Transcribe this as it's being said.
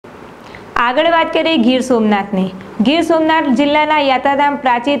આગળ વાત કરીએ ગીર સોમનાથની। ગીર સોમનાથ જિલ્લાના યાત્રાધામ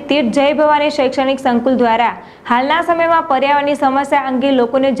પ્રાચીન તીર્થ જય ભવાની શૈક્ષણિક સંકુલ દ્વારા હાલના સમયમાં પર્યાવરણની સમસ્યા અંગે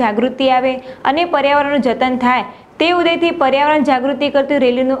લોકોને જાગૃતિ આવે અને પર્યાવરણનું જતન થાય તે ઉદ્દેશથી પર્યાવરણ જાગૃતિ કરતી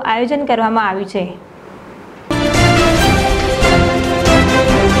રેલીનું આયોજન કરવામાં આવ્યું છે।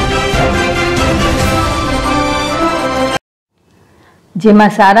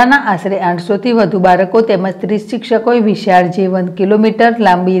 જેમાં શાળાના આશરે 800થી વધુ બાળકો તેમજ 30 શિક્ષકોએ વિશાળ જે 1 કિલોમીટર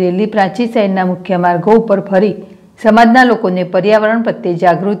લાંબી રેલી પ્રાચી શહેરના મુખ્ય માર્ગો ઉપર ફરી સમાજના લોકોને પર્યાવરણ પ્રત્યે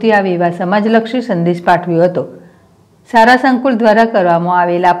જાગૃતિ આવે એવા સમાજલક્ષી સંદેશ પાઠવ્યો હતો। શાળા સંકુલ દ્વારા કરવામાં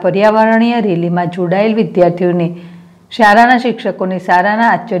આવેલા પર્યાવરણીય રેલીમાં જોડાયેલ વિદ્યાર્થીઓને શાળાના શિક્ષકોને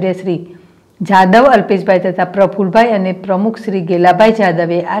શાળાના આચાર્ય શ્રી જાદવ અલ્પેશભાઈ તથા પ્રફુલભાઈ અને પ્રમુખ શ્રી ગેલાભાઈ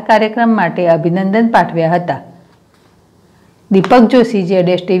જાદવે આ કાર્યક્રમ માટે અભિનંદન પાઠવ્યા હતા। दीपक जोशी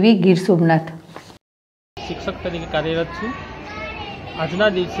ZSTV गीर सोमनाथ। शिक्षक तरीके कार्यरत छूँ। आजना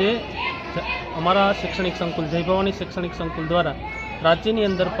दिवसे अमरा शैक्षणिक संकुल जय भवानी शैक्षणिक संकुल द्वारा राज्यनी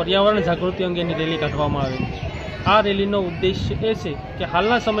अंदर पर्यावरण जागृति अंगेनी रेली काढवामां आवेली। आ रेलीनो उद्देश्य ए छे के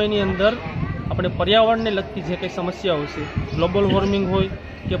हालना समयनी अंदर अपने पर्यावरण ने लगती जे कई समस्याओं छे, ग्लोबल वॉर्मिंग होय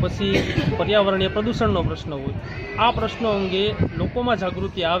के पछी पर्यावरणीय प्रदूषणनो प्रश्न होय, आ प्रश्नों अंगे लोकोमां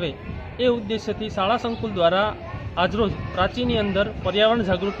जागृति आवे ए उद्देश्यथी शाळा संकुल द्वारा આજરોજ પ્રાચીની અંદર પર્યાવરણ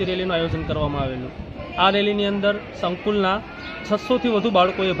જાગૃતિ રેલીનું આયોજન કરવામાં આવેલું। આ રેલીની અંદર સંકુલના 600થી વધુ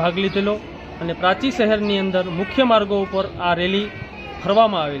બાળકોએ ભાગ લીધેલો અને પ્રાચી શહેરની અંદર મુખ્ય માર્ગો ઉપર આ રેલી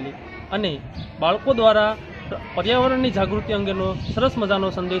ફરવામાં આવેલી અને બાળકો દ્વારા પર્યાવરણની જાગૃતિ અંગેનો સરસ મજાનો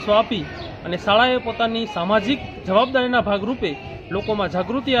સંદેશો આપી અને શાળાએ પોતાની સામાજિક જવાબદારીના ભાગરૂપે લોકોમાં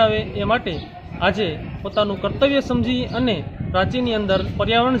જાગૃતિ આવે એ માટે આજે પોતાનું કર્તવ્ય સમજી અને પ્રાચીની અંદર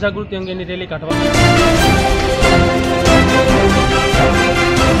પર્યાવરણ જાગૃતિ અંગેની રેલી કાઢવામાં આવી।